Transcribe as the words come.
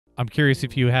I'm curious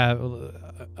if you have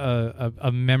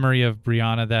a memory of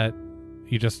Brianna that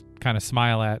you just kind of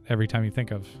smile at every time you think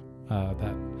of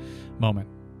that moment.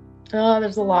 Oh,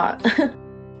 there's a lot.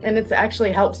 And it's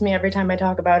actually helps me every time I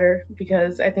talk about her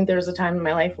because I think there was a time in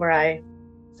my life where I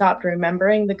stopped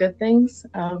remembering the good things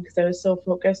because I was so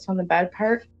focused on the bad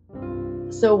part.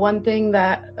 So one thing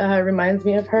that reminds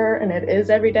me of her, and it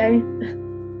is every day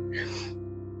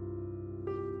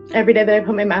that I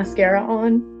put my mascara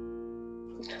on,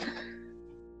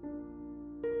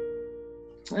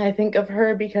 I think of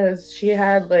her because she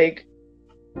had like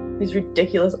these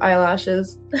ridiculous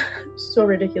eyelashes, so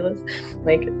ridiculous.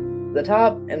 Like the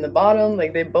top and the bottom,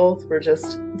 like they both were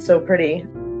just so pretty.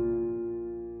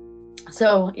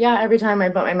 So yeah, every time I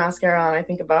put my mascara on, I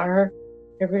think about her.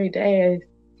 Every day,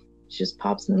 she just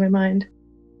pops into my mind.